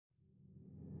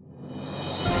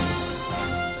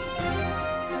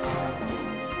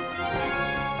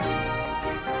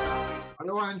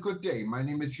and good day. My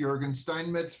name is Jürgen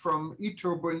Steinmetz from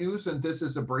eTurboNews, and this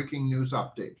is a breaking news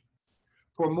update.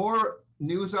 For more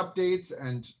news updates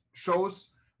and shows,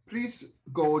 please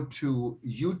go to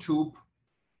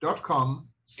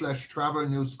youtube.com/travel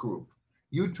news group.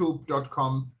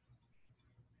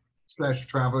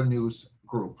 youtube.com/travel news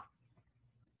group.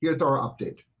 Here's our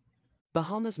update.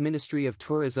 Bahamas Ministry of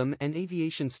Tourism and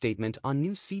Aviation statement on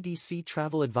new CDC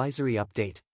travel advisory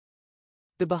update.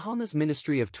 The Bahamas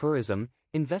Ministry of Tourism,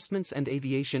 Investments and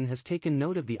Aviation has taken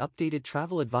note of the updated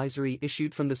travel advisory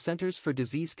issued from the Centers for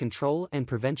Disease Control and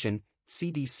Prevention,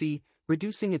 CDC,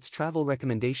 reducing its travel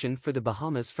recommendation for the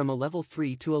Bahamas from a Level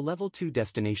 3 to a Level 2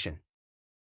 destination.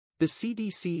 The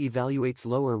CDC evaluates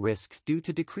lower risk due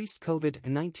to decreased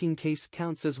COVID-19 case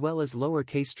counts as well as lower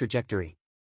case trajectory.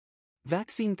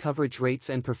 Vaccine coverage rates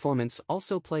and performance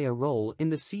also play a role in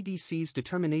the CDC's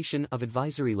determination of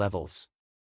advisory levels.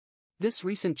 This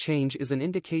recent change is an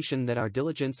indication that our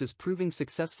diligence is proving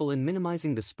successful in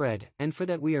minimizing the spread, and for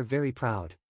that we are very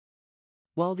proud.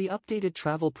 While the updated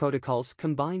travel protocols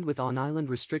combined with on-island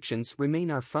restrictions remain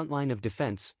our front line of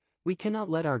defense, we cannot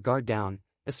let our guard down,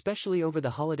 especially over the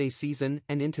holiday season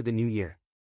and into the new year.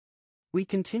 We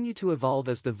continue to evolve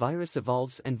as the virus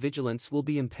evolves, and vigilance will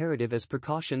be imperative as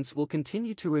precautions will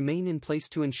continue to remain in place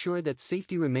to ensure that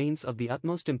safety remains of the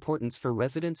utmost importance for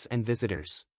residents and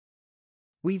visitors.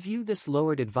 We view this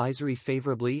lowered advisory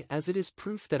favorably as it is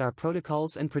proof that our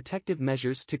protocols and protective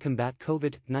measures to combat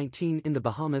COVID-19 in the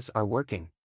Bahamas are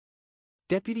working.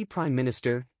 Deputy Prime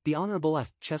Minister, the Honorable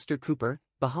F. Chester Cooper,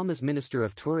 Bahamas Minister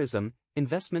of Tourism,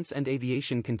 Investments and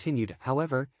Aviation continued,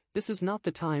 however, this is not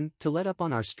the time to let up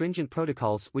on our stringent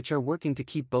protocols which are working to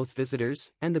keep both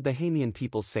visitors and the Bahamian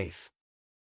people safe.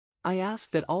 I ask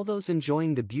that all those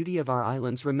enjoying the beauty of our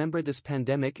islands remember this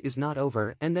pandemic is not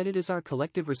over and that it is our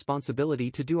collective responsibility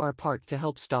to do our part to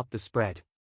help stop the spread.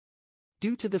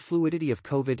 Due to the fluidity of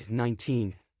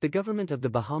COVID-19, the government of the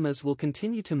Bahamas will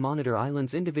continue to monitor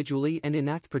islands individually and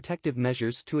enact protective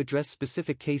measures to address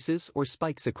specific cases or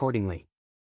spikes accordingly.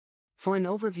 For an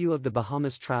overview of the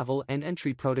Bahamas travel and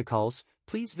entry protocols,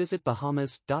 please visit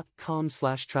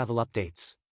bahamas.com/travel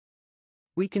updates.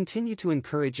 We continue to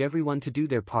encourage everyone to do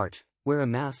their part, wear a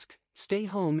mask, stay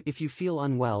home if you feel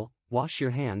unwell, wash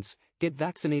your hands, get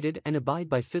vaccinated and abide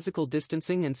by physical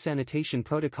distancing and sanitation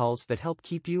protocols that help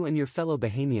keep you and your fellow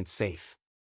Bahamians safe.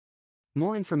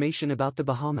 More information about the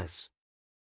Bahamas.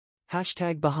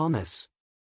 #Bahamas.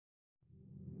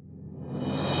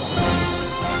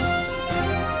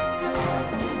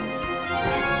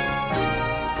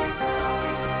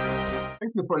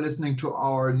 Thank you for listening to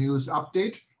our news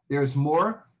update. There's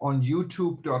more on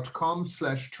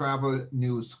youtube.com/travel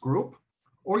news group,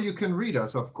 or you can read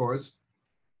us, of course,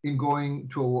 in going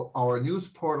to our news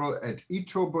portal at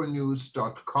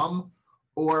eTurboNews.com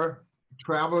or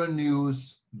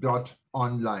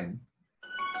travelnews.online.